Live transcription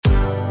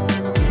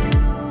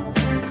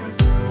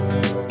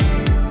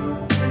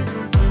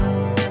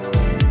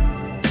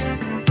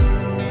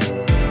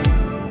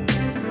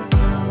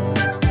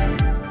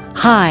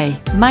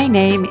Hi, my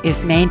name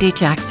is Mandy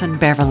Jackson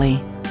Beverly,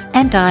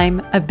 and I'm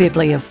a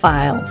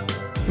bibliophile.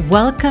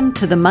 Welcome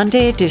to the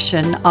Monday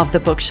edition of the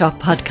Bookshop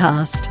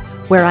Podcast,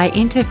 where I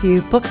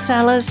interview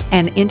booksellers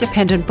and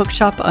independent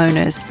bookshop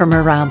owners from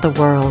around the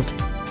world.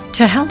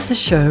 To help the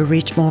show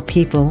reach more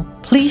people,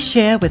 please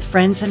share with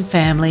friends and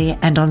family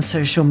and on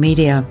social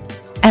media.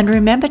 And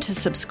remember to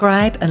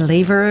subscribe and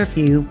leave a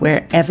review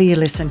wherever you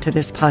listen to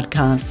this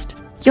podcast.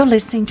 You're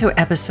listening to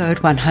episode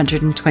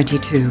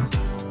 122.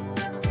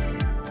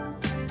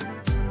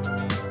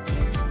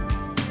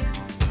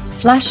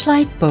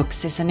 Flashlight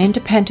Books is an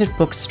independent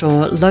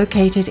bookstore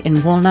located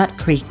in Walnut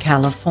Creek,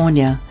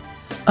 California.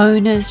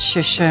 Owners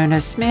Shoshana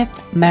Smith,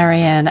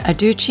 Marianne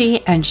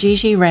Aducci, and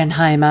Gigi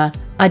Renheimer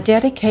are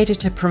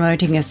dedicated to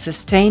promoting a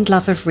sustained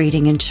love of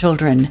reading in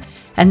children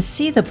and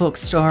see the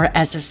bookstore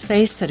as a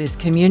space that is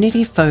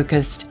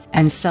community-focused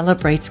and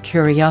celebrates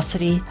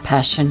curiosity,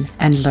 passion,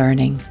 and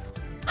learning.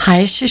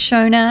 Hi,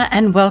 Shoshana,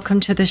 and welcome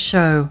to the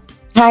show.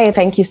 Hi,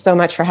 thank you so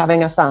much for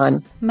having us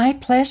on. My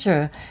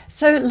pleasure.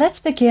 So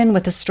let's begin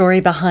with the story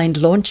behind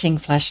launching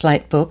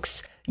Flashlight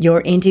Books,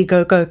 your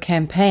Indiegogo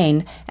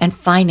campaign, and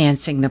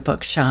financing the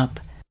bookshop.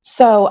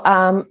 So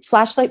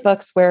Flashlight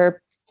Books, we're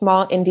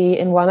small indie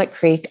in Walnut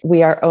Creek.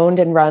 We are owned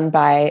and run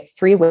by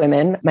three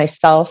women,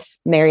 myself,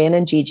 Marian,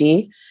 and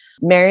Gigi.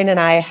 Marian and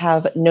I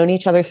have known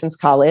each other since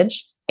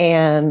college,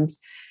 and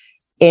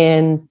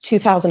in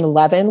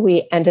 2011,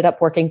 we ended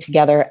up working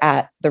together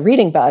at The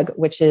Reading Bug,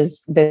 which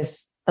is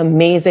this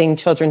amazing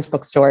children's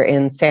bookstore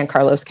in San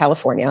Carlos,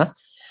 California.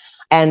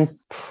 And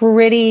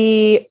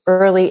pretty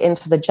early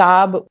into the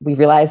job, we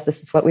realized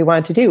this is what we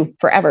wanted to do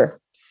forever.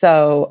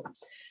 So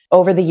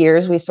over the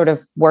years, we sort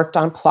of worked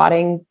on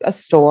plotting a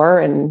store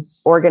and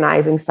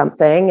organizing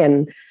something.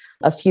 And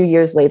a few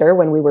years later,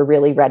 when we were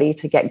really ready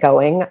to get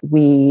going,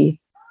 we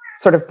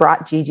sort of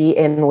brought Gigi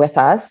in with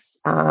us,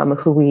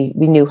 who we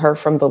knew her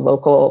from the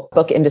local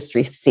book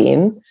industry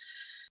scene.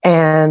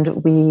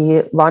 And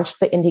we launched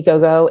the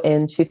Indiegogo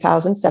in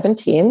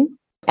 2017,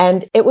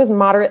 and it was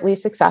moderately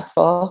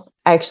successful.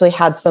 I actually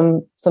had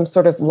some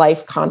sort of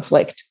life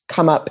conflict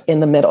come up in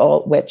the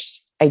middle,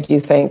 which I do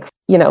think,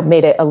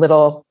 made it a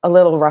little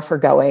rougher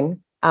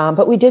going.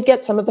 But we did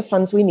get some of the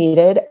funds we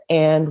needed,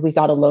 and we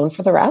got a loan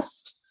for the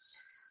rest.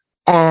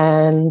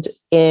 And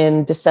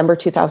in December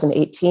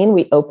 2018,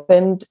 we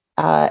opened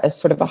as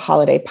sort of a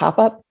holiday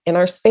pop-up in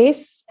our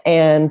space.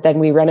 And then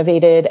we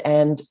renovated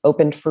and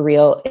opened for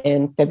real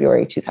in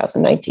February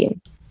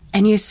 2019.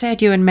 And you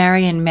said you and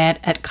Marian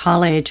met at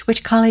college.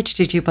 Which college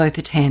did you both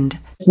attend?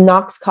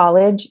 Knox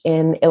College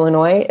in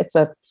Illinois. It's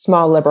a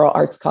small liberal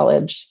arts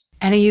college.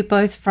 And are you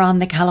both from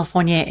the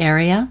California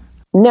area?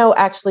 No,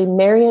 actually,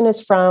 Marian is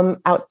from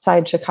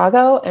outside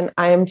Chicago, and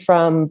I'm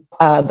from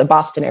the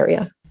Boston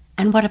area.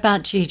 And what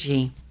about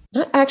Gigi?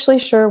 Not actually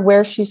sure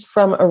where she's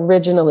from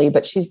originally,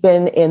 but she's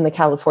been in the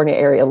California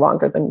area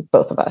longer than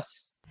both of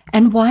us.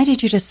 And why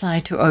did you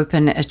decide to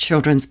open a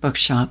children's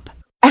bookshop?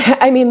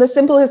 I mean, the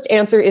simplest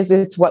answer is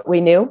it's what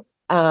we knew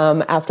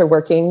after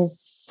working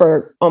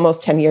for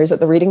almost 10 years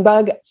at The Reading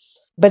Bug.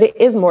 But it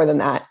is more than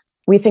that.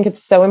 We think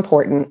it's so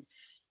important,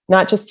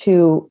 not just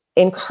to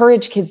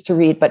encourage kids to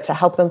read, but to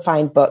help them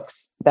find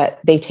books that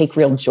they take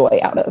real joy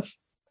out of.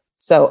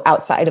 So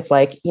outside of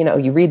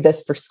you read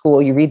this for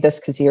school, you read this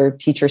because your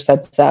teacher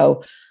said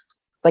so,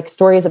 like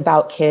stories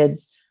about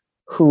kids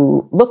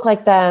who look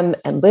like them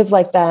and live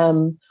like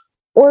them,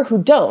 or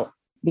who don't,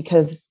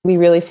 because we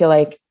really feel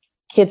like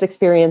kids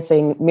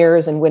experiencing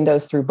mirrors and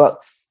windows through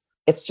books,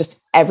 it's just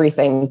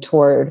everything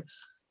toward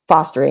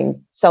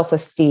fostering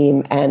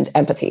self-esteem and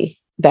empathy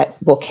that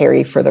will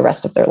carry for the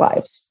rest of their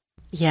lives.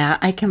 Yeah,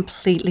 I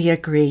completely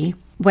agree.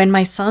 When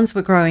my sons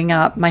were growing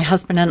up, my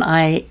husband and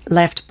I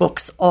left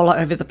books all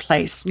over the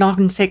place.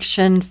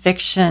 Nonfiction,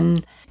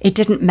 fiction, it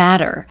didn't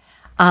matter.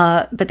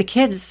 But the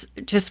kids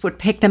just would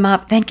pick them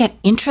up, then get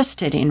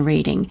interested in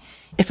reading.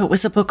 If it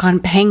was a book on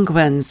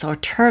penguins or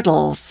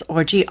turtles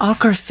or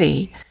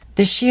geography,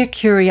 the sheer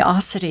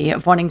curiosity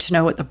of wanting to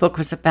know what the book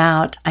was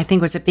about, I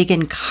think was a big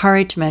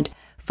encouragement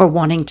for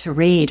wanting to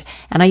read.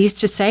 And I used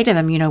to say to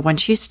them,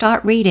 once you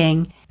start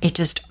reading, it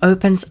just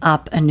opens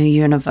up a new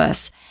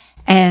universe.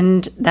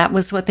 And that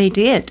was what they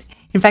did.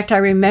 In fact, I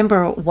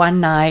remember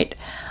one night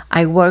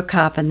I woke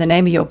up, and the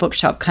name of your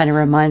bookshop kind of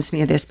reminds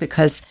me of this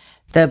because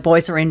the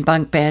boys are in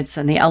bunk beds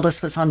and the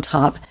eldest was on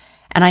top.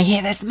 And I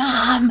hear this,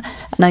 "Mom,"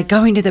 and I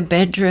go into the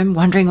bedroom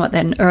wondering what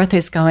on earth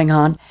is going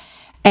on.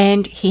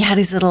 And he had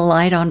his little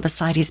light on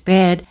beside his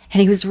bed,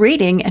 and he was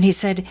reading, and he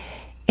said,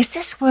 "Is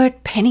this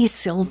word penny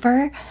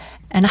silver?"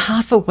 And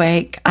half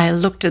awake, I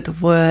looked at the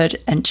word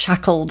and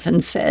chuckled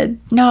and said,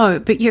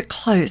 "No, but you're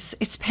close.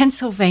 It's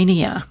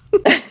Pennsylvania."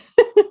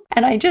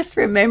 And I just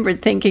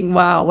remembered thinking,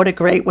 wow, what a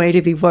great way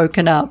to be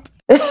woken up.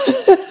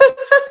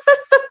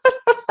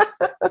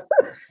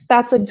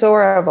 That's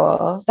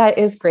adorable. That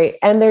is great.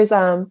 And there's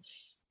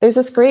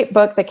this great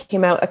book that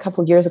came out a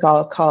couple years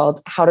ago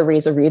called How to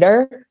Raise a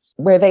Reader,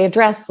 where they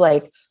address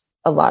a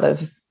lot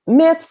of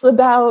myths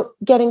about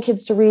getting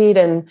kids to read.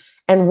 And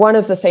one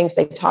of the things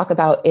they talk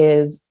about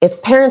is it's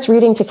parents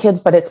reading to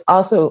kids, but it's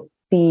also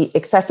the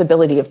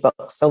accessibility of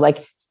books. So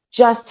like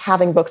just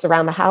having books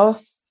around the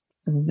house,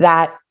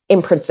 that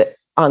imprints it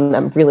on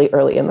them really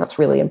early. And that's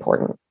really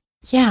important.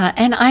 Yeah,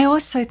 and I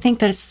also think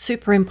that it's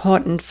super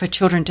important for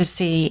children to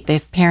see their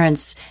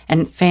parents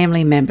and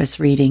family members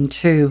reading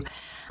too.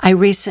 I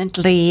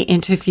recently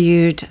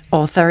interviewed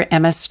author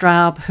Emma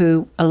Straub,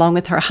 who, along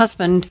with her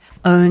husband,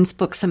 owns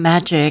Books of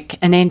Magic,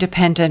 an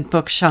independent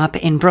bookshop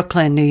in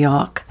Brooklyn, New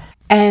York.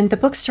 And the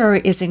bookstore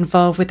is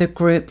involved with a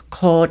group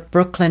called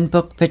Brooklyn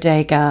Book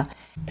Bodega,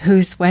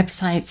 whose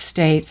website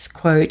states,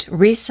 quote,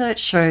 research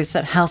shows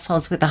that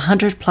households with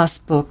 100 plus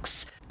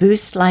books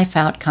boost life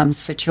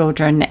outcomes for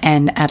children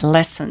and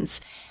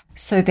adolescents.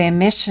 So their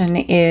mission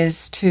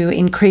is to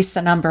increase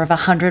the number of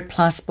 100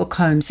 plus book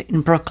homes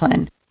in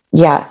Brooklyn.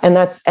 Yeah, and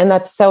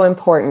that's so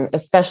important,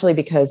 especially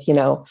because, you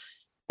know,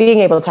 being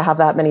able to have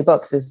that many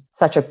books is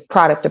such a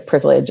product of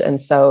privilege.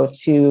 And so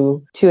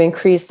to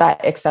increase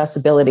that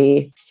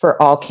accessibility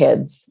for all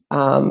kids.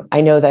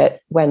 I know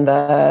that when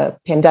the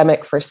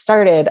pandemic first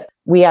started,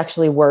 we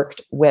actually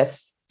worked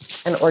with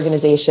an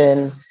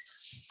organization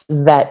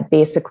that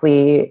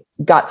basically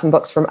got some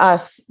books from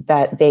us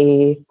that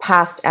they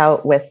passed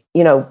out with,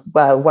 you know,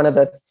 one of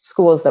the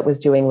schools that was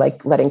doing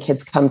like letting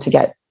kids come to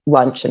get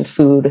lunch and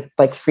food,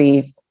 like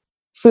free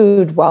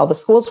food while the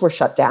schools were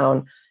shut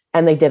down.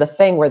 And they did a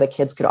thing where the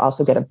kids could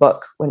also get a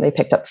book when they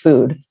picked up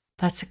food.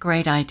 That's a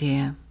great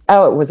idea.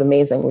 Oh, it was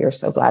amazing. We were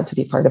so glad to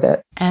be part of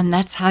it. And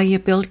that's how you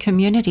build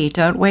community.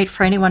 Don't wait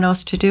for anyone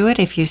else to do it.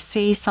 If you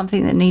see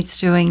something that needs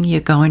doing, you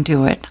go and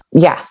do it.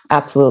 Yeah,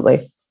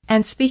 absolutely.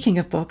 And speaking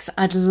of books,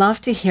 I'd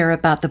love to hear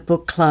about the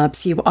book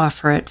clubs you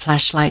offer at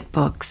Flashlight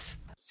Books.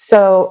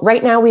 So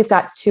right now we've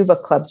got 2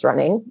 book clubs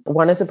running.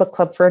 One is a book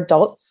club for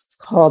adults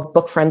called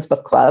Book Friends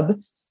Book Club.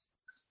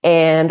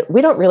 And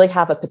we don't really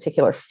have a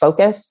particular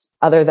focus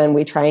other than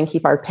we try and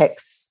keep our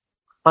picks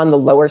on the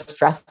lower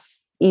stress,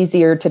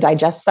 easier to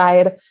digest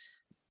side.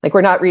 Like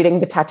we're not reading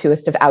The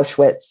Tattooist of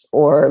Auschwitz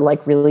or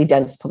like really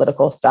dense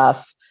political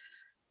stuff.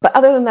 But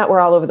other than that, we're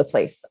all over the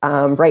place.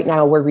 Right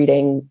now we're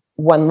reading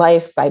One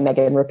Life by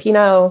Megan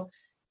Rapinoe.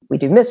 We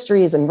do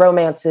mysteries and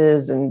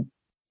romances and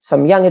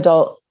some young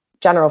adult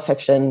general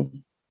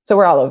fiction. So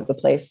we're all over the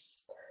place.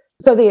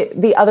 So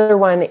the other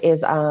one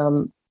is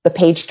the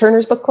Page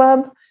Turners Book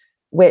Club,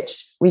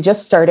 which we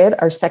just started.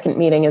 Our second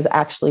meeting is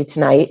actually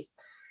tonight.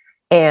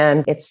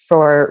 And it's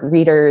for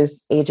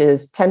readers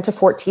ages 10 to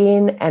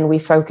 14. And we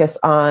focus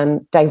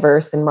on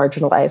diverse and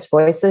marginalized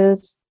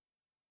voices.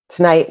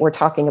 Tonight, we're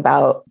talking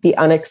about The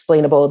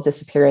Unexplainable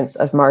Disappearance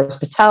of Mars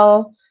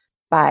Patel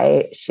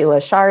by Sheila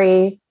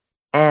Shari.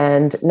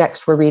 And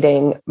next, we're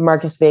reading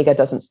Marcus Vega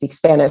Doesn't Speak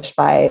Spanish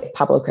by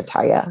Pablo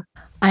Cartaya.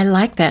 I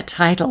like that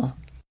title.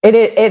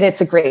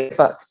 It's a great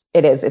book.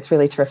 It is. It's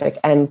really terrific.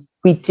 And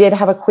we did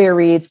have a Queer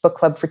Reads book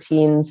club for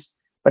teens,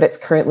 but it's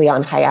currently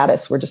on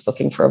hiatus. We're just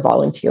looking for a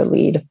volunteer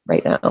lead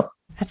right now.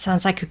 That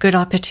sounds like a good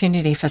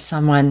opportunity for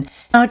someone.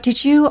 Now,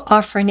 did you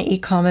offer an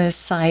e-commerce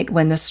site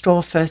when the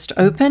store first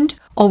opened,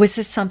 or was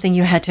this something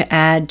you had to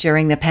add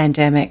during the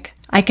pandemic?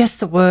 I guess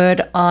the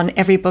word on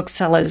every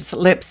bookseller's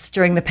lips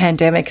during the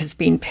pandemic has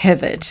been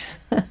pivot.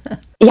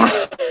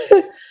 Yeah,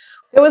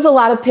 there was a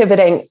lot of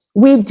pivoting.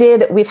 We've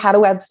had a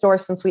web store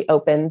since we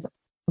opened,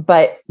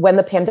 but when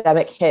the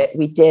pandemic hit,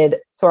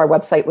 so our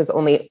website was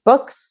only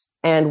books,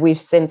 and we've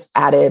since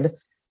added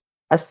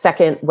a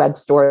second web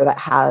store that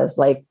has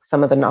like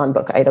some of the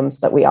non-book items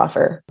that we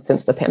offer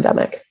since the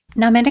pandemic.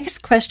 Now, my next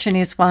question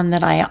is one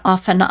that I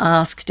often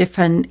ask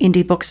different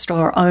indie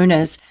bookstore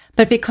owners,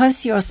 but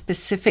because you're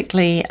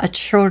specifically a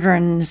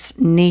children's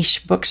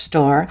niche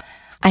bookstore,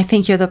 I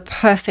think you're the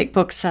perfect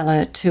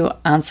bookseller to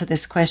answer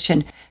this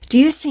question. Do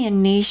you see a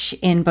niche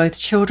in both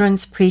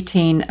children's,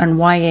 preteen, and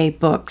YA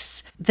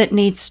books that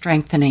needs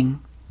strengthening?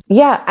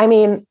 Yeah, I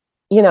mean,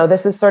 you know,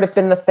 this has sort of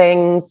been the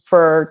thing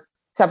for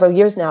several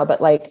years now, but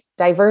like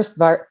diverse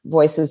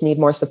voices need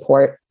more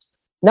support,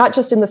 not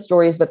just in the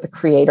stories, but the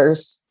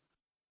creators.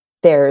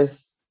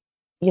 There's,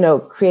 you know,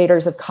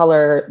 creators of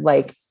color,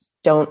 like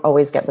don't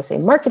always get the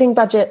same marketing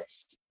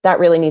budgets. That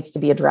really needs to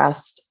be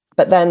addressed.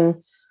 But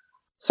then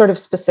sort of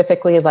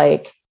specifically,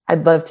 like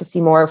I'd love to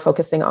see more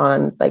focusing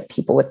on like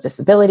people with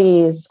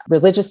disabilities,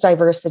 religious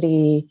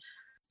diversity,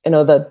 you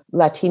know, the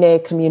Latina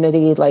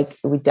community, like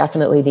we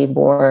definitely need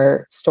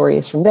more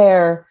stories from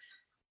there.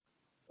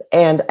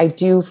 And I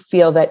do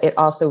feel that it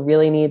also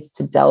really needs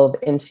to delve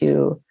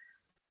into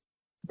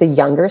the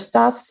younger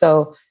stuff.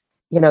 So,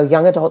 you know,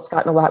 young adults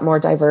gotten a lot more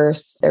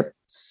diverse. They're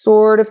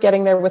sort of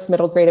getting there with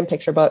middle grade and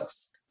picture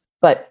books,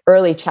 but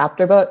early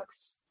chapter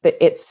books,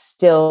 it's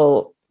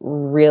still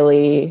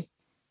really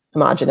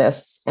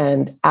homogenous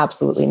and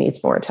absolutely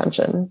needs more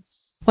attention.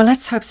 Well,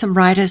 let's hope some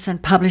writers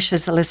and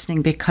publishers are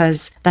listening,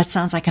 because that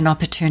sounds like an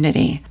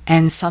opportunity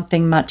and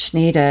something much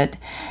needed.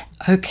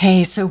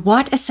 Okay, so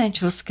what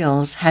essential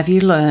skills have you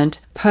learned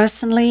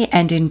personally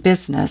and in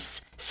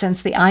business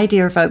since the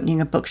idea of opening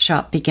a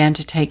bookshop began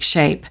to take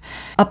shape?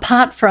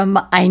 Apart from,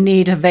 I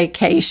need a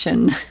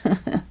vacation.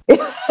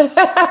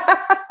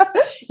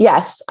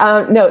 Yes.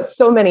 No,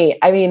 so many.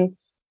 I mean,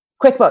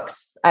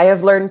 QuickBooks. I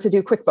have learned to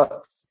do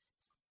QuickBooks.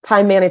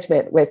 time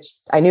management, which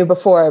I knew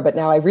before, but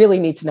now I really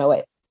need to know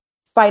it.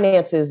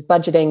 Finances,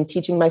 budgeting,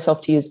 teaching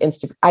myself to use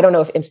Instagram. I don't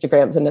know if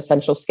Instagram is an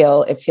essential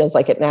skill. It feels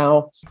like it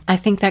now. I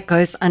think that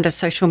goes under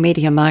social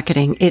media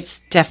marketing. It's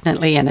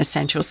definitely an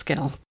essential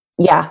skill.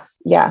 Yeah.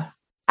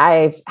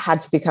 I've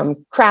had to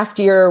become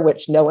craftier,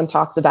 which no one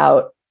talks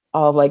about,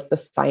 all like the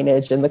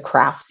signage and the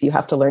crafts you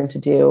have to learn to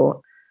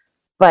do.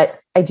 But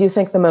I do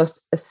think the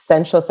most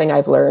essential thing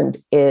I've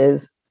learned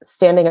is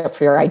standing up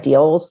for your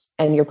ideals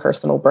and your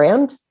personal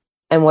brand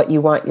and what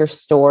you want your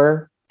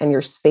store and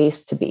your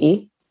space to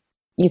be.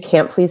 You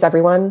can't please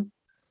everyone.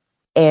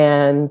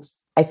 And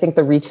I think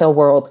the retail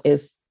world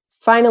is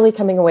finally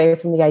coming away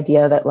from the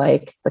idea that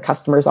like the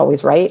customer is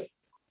always right.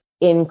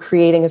 In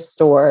creating a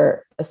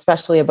store,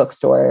 especially a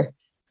bookstore,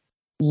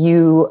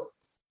 you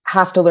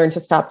have to learn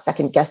to stop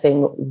second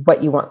guessing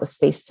what you want the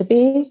space to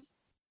be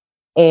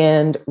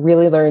and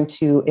really learn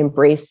to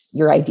embrace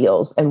your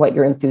ideals and what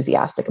you're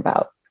enthusiastic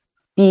about.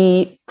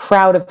 Be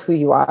proud of who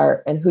you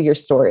are and who your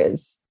store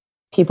is.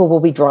 People will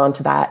be drawn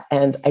to that.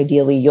 And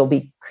ideally, you'll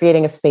be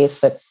creating a space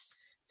that's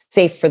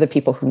safe for the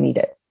people who need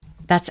it.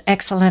 That's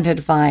excellent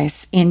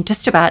advice in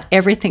just about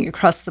everything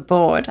across the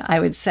board, I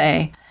would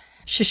say.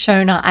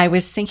 Shoshana, I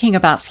was thinking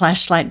about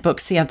Flashlight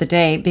Books the other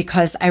day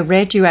because I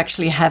read you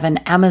actually have an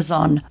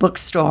Amazon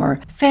bookstore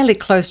fairly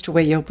close to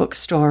where your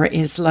bookstore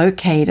is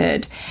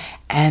located.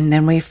 And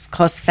then we, of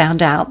course,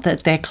 found out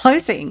that they're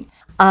closing.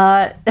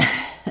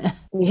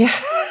 Yeah.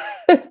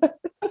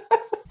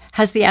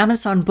 Has the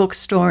Amazon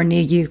bookstore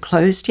near you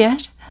closed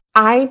yet?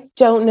 I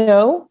don't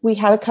know. We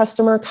had a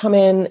customer come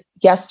in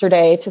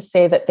yesterday to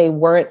say that they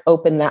weren't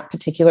open that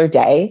particular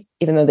day,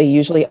 even though they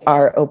usually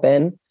are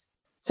open.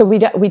 So we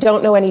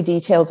don't know any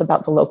details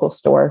about the local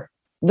store.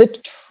 The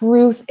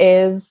truth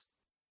is,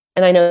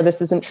 and I know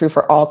this isn't true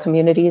for all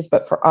communities,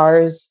 but for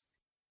ours,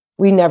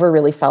 we never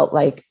really felt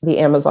like the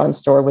Amazon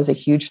store was a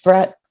huge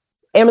threat.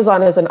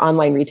 Amazon as an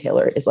online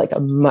retailer is like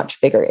a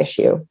much bigger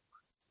issue.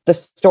 The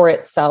store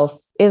itself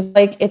is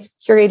like, it's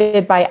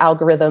curated by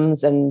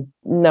algorithms and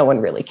no one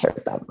really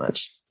cares that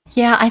much.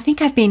 Yeah, I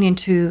think I've been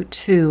into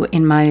two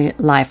in my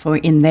life, or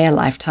in their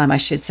lifetime, I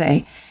should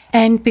say.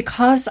 And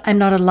because I'm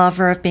not a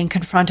lover of being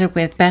confronted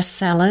with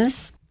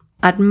bestsellers,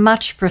 I'd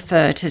much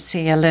prefer to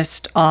see a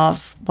list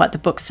of what the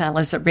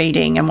booksellers are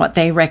reading and what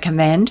they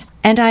recommend.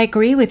 And I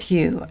agree with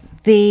you.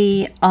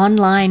 The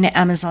online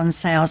Amazon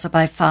sales are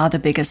by far the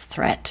biggest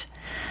threat.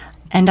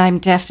 And I'm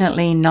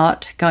definitely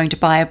not going to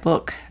buy a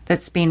book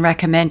that's been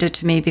recommended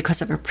to me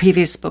because of a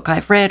previous book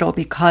I've read or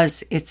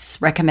because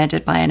it's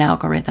recommended by an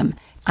algorithm.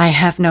 I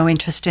have no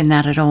interest in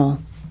that at all.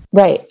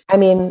 Right. I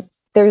mean,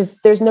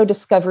 there's no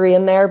discovery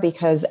in there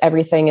because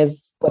everything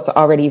is what's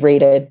already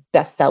rated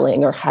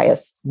best-selling or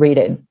highest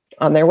rated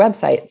on their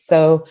website.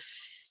 So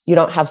you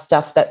don't have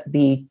stuff that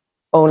the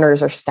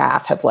owners or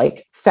staff have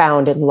like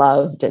found and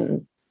loved.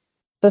 And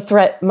the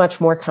threat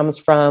much more comes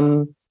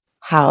from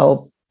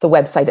how the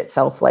website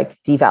itself like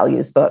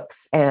devalues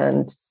books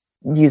and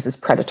uses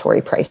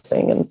predatory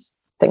pricing and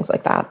things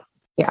like that.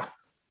 Yeah.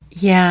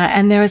 Yeah,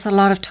 and there is a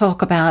lot of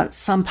talk about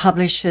some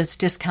publishers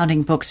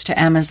discounting books to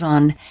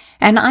Amazon.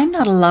 And I'm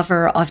not a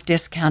lover of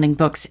discounting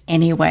books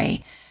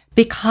anyway,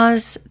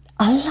 because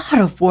a lot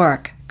of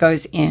work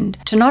goes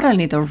into not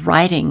only the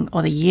writing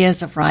or the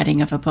years of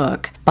writing of a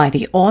book by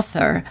the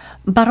author,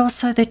 but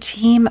also the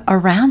team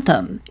around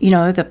them. You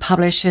know, the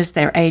publishers,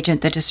 their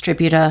agent, the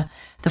distributor,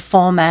 the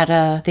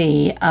formatter,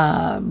 the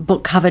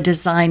book cover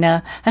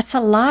designer. That's a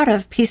lot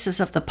of pieces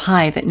of the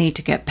pie that need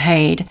to get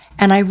paid.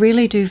 And I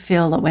really do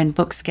feel that when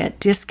books get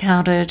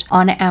discounted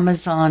on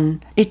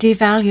Amazon, it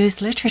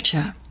devalues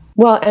literature.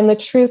 Well, and the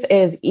truth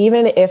is,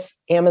 even if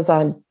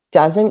Amazon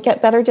doesn't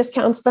get better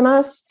discounts than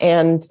us,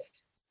 and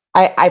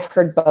I've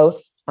heard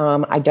both,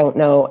 I don't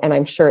know, and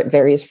I'm sure it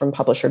varies from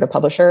publisher to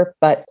publisher,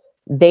 but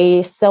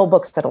they sell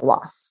books at a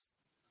loss.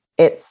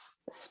 It's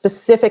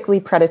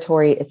specifically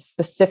predatory. It's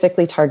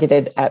specifically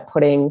targeted at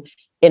putting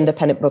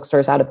independent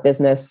bookstores out of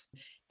business.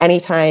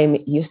 Anytime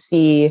you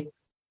see,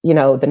 you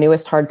know, the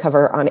newest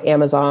hardcover on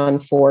Amazon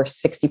for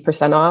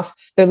 60% off,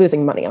 they're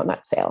losing money on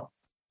that sale.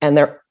 And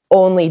they're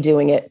only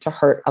doing it to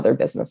hurt other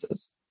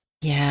businesses.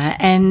 Yeah,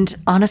 and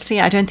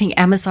honestly, I don't think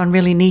Amazon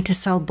really need to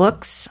sell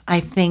books. I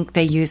think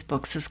they use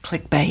books as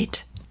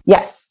clickbait.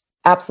 Yes,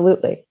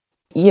 absolutely.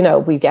 You know,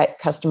 we get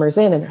customers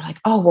in and they're like,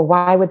 oh, well,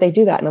 why would they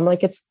do that? And I'm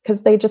like, it's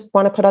because they just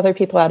want to put other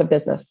people out of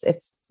business.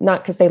 It's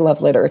not because they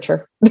love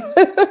literature.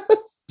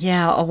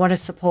 Yeah, I want to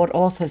support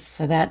authors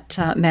for that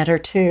matter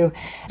too.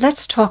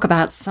 Let's talk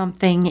about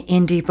something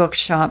indie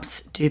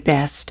bookshops do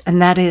best,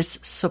 and that is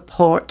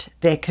support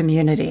their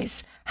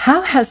communities.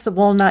 How has the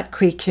Walnut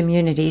Creek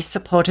community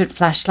supported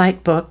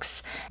Flashlight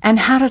Books, and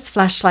how does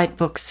Flashlight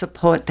Books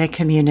support their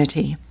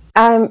community?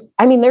 I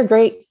mean, they're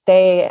great.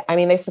 They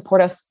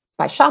support us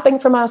by shopping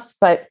from us,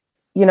 but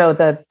you know,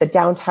 the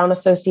Downtown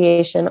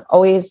Association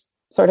always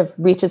sort of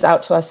reaches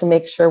out to us and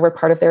makes sure we're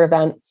part of their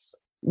events.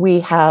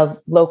 We have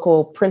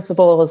local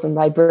principals and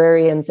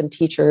librarians and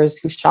teachers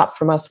who shop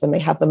from us when they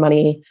have the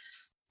money.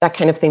 That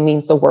kind of thing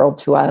means the world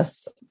to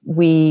us.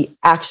 We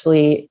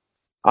actually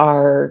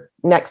Our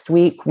next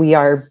week, we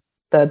are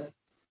the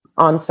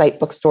on-site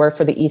bookstore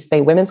for the East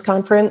Bay Women's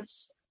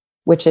Conference,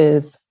 which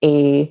is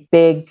a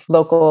big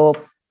local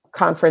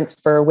conference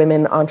for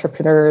women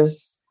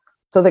entrepreneurs.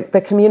 So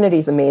the community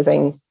is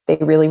amazing. They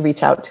really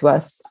reach out to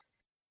us.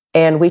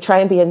 And we try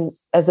and be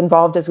as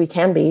involved as we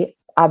can be.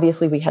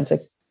 Obviously, we had to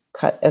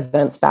cut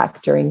events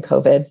back during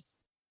COVID,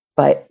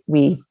 but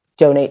we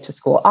donate to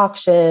school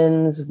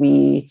auctions.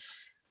 We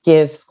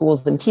give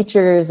schools and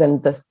teachers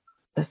and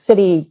the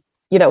city,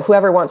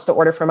 whoever wants to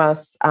order from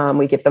us,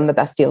 we give them the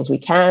best deals we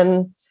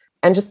can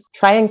and just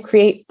try and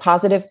create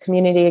positive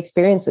community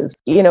experiences.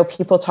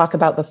 People talk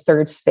about the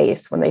third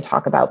space when they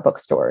talk about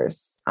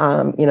bookstores.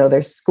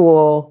 There's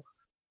school,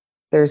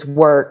 there's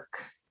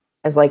work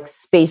as like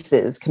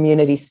spaces,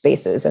 community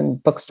spaces,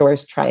 and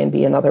bookstores try and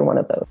be another one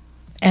of those.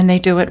 And they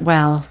do it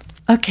well.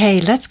 Okay,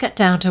 let's get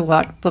down to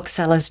what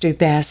booksellers do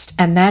best.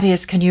 And that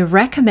is, can you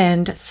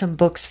recommend some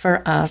books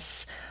for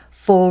us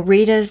for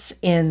readers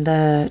in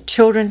the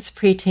children's,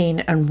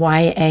 preteen, and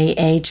YA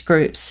age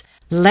groups?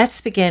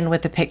 Let's begin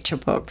with the picture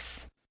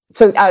books.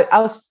 So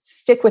I'll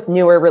stick with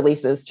newer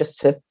releases just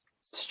to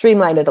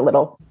streamline it a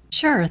little.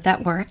 Sure,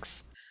 that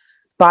works.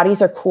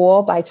 Bodies Are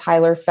Cool by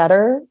Tyler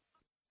Fetter.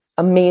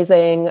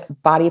 Amazing,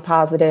 body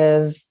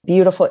positive,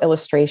 beautiful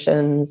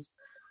illustrations.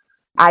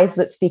 Eyes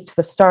That Speak to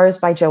the Stars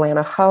by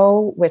Joanna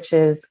Ho, which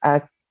is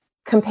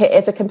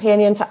it's a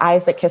companion to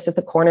Eyes That Kiss at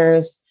the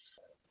Corners.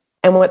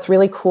 And what's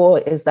really cool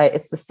is that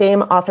it's the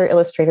same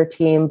author-illustrator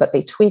team, but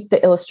they tweak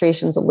the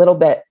illustrations a little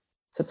bit,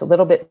 so it's a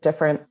little bit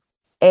different.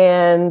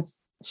 And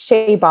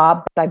Shay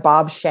Bob by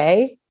Bob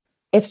Shay.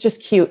 It's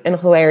just cute and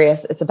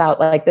hilarious. It's about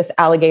like this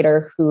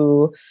alligator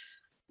who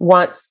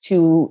wants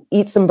to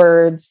eat some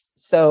birds.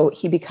 So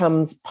he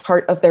becomes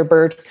part of their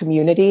bird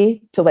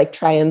community to like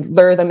try and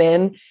lure them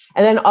in.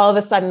 And then all of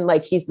a sudden,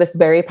 like he's this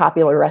very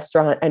popular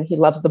restaurant and he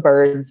loves the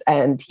birds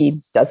and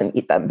he doesn't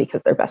eat them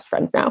because they're best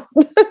friends now.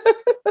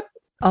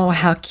 Oh,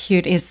 how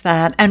cute is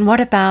that? And what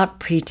about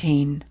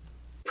preteen?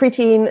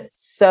 Preteen.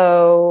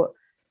 So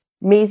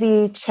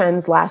Maisie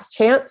Chen's Last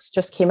Chance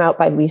just came out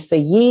by Lisa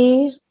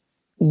Yee.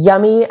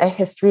 Yummy, A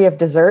History of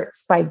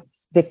Desserts by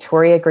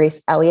Victoria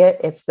Grace Elliott.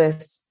 It's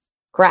this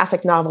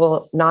graphic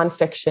novel,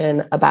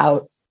 nonfiction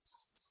about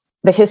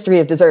the history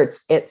of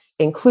desserts. It's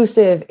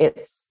inclusive.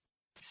 It's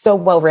so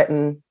well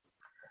written.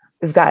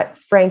 We've got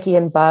Frankie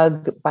and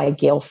Bug by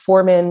Gail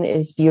Foreman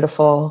is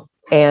beautiful.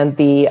 And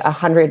the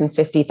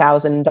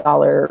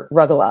 $150,000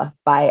 Rugula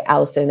by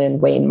Allison and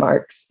Wayne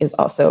Marks is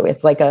also,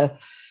 it's like a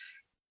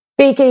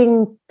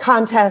baking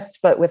contest,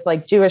 but with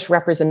like Jewish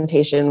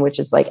representation, which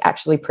is like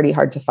actually pretty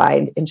hard to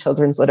find in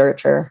children's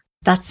literature.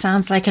 That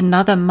sounds like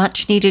another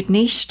much needed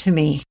niche to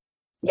me.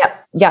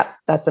 Yep,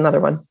 that's another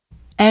one.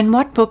 And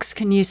what books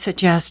can you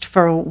suggest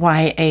for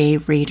YA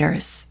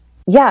readers?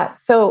 Yeah,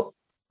 so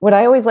what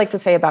I always like to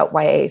say about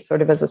YA,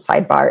 sort of as a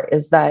sidebar,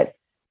 is that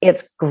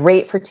it's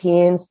great for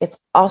teens. It's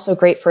also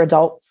great for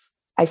adults.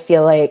 I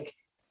feel like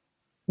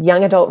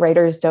young adult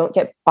writers don't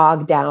get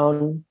bogged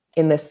down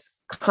in this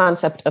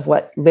concept of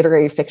what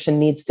literary fiction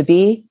needs to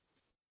be.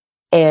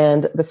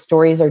 And the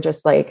stories are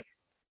just like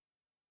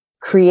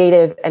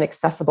creative and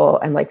accessible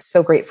and like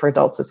so great for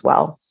adults as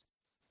well.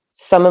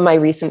 Some of my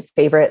recent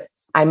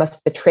favorites, I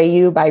Must Betray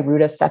You by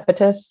Ruta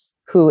Sepetys,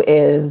 who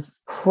is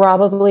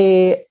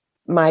probably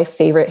my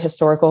favorite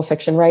historical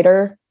fiction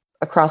writer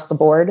across the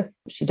board.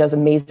 She does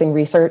amazing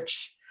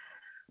research.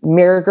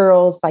 Mirror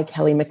Girls by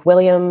Kelly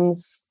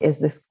McWilliams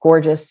is this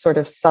gorgeous sort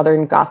of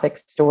Southern Gothic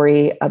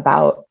story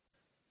about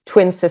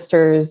twin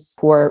sisters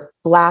who are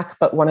Black,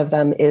 but one of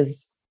them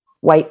is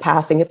white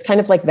passing. It's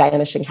kind of like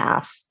Vanishing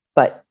Half,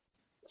 but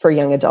for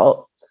young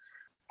adult.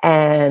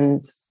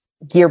 And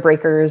Gear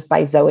Breakers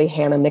by Zoe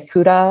Hannah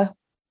Mikuta,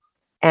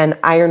 and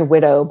Iron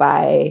Widow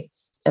by,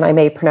 and I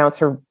may pronounce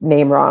her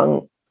name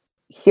wrong,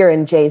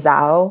 Hiran J.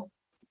 Zhao.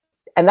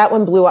 And that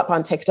one blew up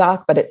on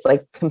TikTok, but it's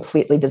like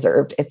completely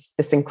deserved. It's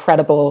this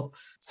incredible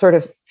sort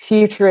of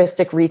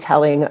futuristic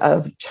retelling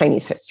of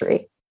Chinese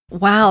history.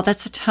 Wow,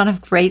 that's a ton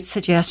of great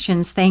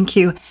suggestions. Thank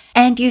you.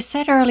 And you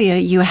said earlier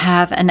you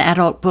have an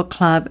adult book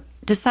club.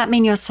 Does that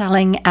mean you're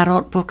selling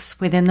adult books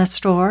within the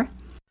store?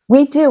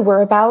 We do.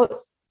 We're about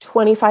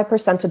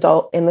 25%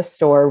 adult in the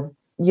store.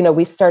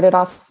 We started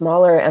off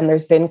smaller and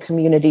there's been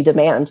community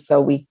demand. So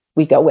we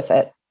go with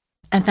it.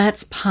 And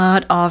that's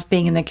part of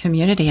being in the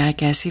community, I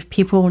guess. If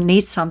people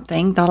need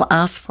something, they'll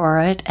ask for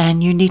it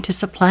and you need to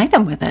supply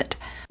them with it.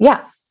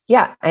 Yeah.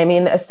 I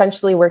mean,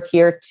 essentially we're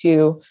here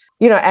to,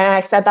 and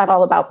I said that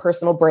all about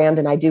personal brand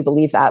and I do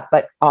believe that,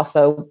 but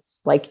also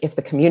like if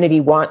the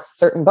community wants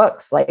certain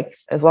books, like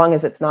as long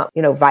as it's not,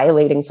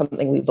 violating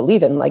something we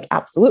believe in, like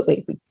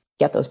absolutely we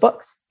get those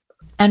books.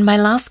 And my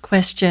last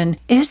question,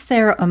 is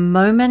there a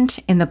moment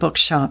in the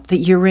bookshop that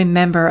you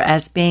remember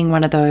as being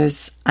one of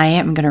those, I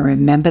am going to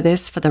remember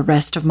this for the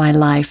rest of my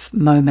life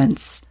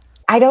moments?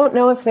 I don't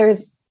know if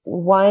there's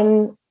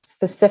one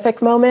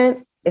specific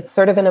moment. It's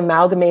sort of an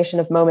amalgamation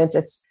of moments.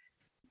 It's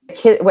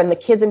when the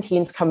kids and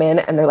teens come in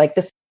and they're like,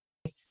 this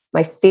is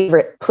my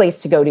favorite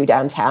place to go to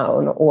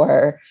downtown,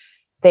 or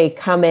they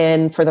come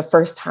in for the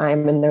first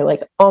time and they're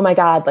like, oh my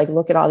God, like,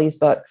 look at all these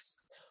books.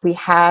 We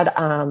had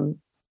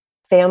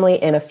family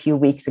in a few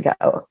weeks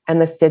ago,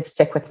 and this did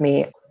stick with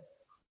me.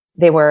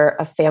 They were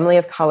a family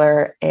of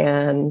color,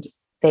 and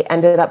they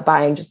ended up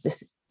buying just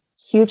this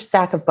huge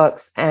stack of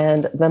books.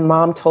 And the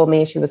mom told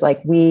me, she was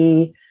like,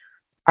 we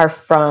are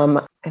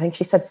from, I think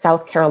she said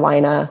South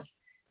Carolina.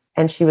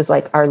 And she was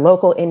like, our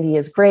local indie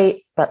is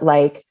great, but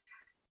like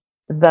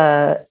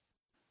the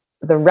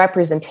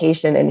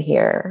representation in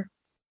here,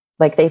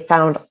 like they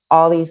found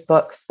all these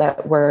books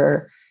that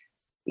were,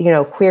 you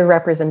know, queer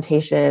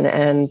representation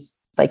and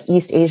like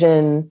East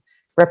Asian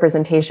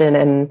representation.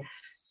 And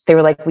they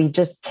were like, we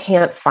just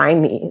can't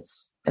find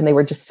these. And they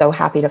were just so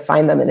happy to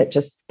find them. And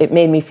it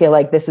made me feel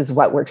like this is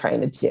what we're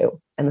trying to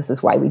do. And this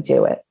is why we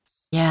do it.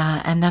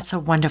 Yeah. And that's a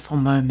wonderful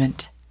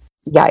moment.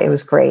 Yeah, it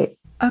was great.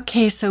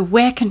 Okay. So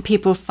where can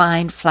people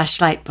find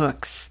Flashlight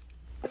Books?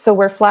 So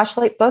we're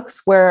Flashlight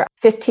Books. We're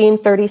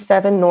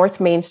 1537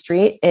 North Main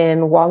Street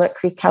in Walnut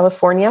Creek,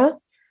 California.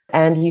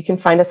 And you can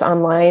find us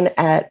online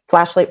at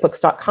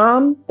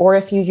flashlightbooks.com. Or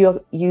if you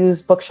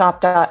use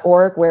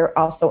bookshop.org, we're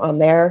also on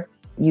there.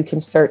 You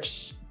can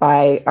search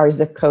by our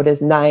zip code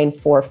is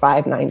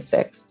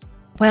 94596.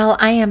 Well,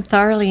 I am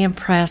thoroughly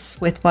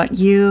impressed with what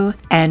you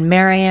and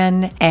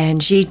Marion and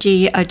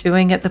Gigi are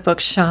doing at the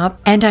bookshop,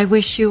 and I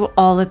wish you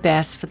all the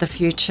best for the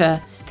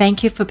future.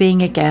 Thank you for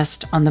being a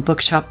guest on the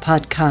Bookshop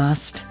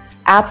podcast.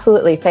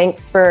 Absolutely.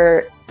 Thanks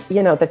for,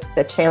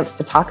 the chance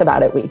to talk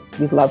about it. We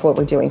love what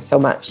we're doing so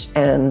much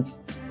and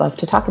love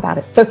to talk about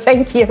it. So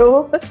thank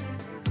you.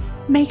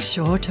 Make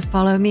sure to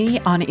follow me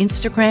on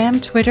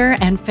Instagram, Twitter,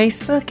 and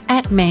Facebook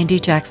at Mandy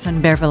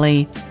Jackson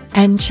Beverly.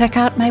 And check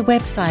out my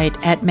website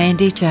at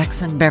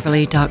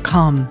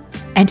mandyjacksonbeverly.com.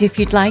 And if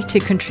you'd like to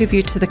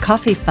contribute to the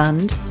coffee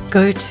fund,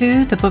 go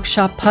to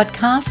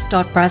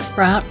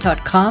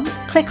thebookshoppodcast.buzzsprout.com,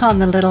 click on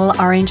the little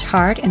orange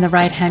heart in the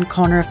right-hand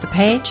corner of the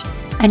page,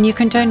 and you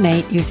can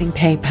donate using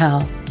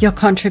PayPal. Your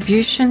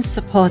contributions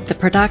support the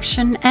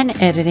production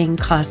and editing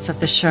costs of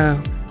the show.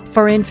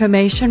 For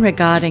information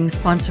regarding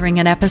sponsoring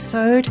an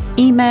episode,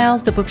 email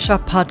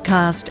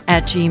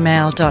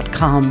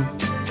thebookshoppodcast@gmail.com.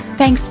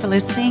 Thanks for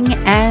listening,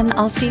 and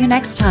I'll see you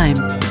next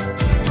time.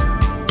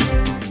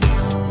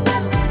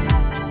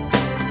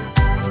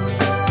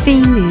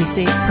 Theme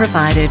music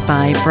provided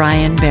by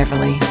Brian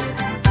Beverly.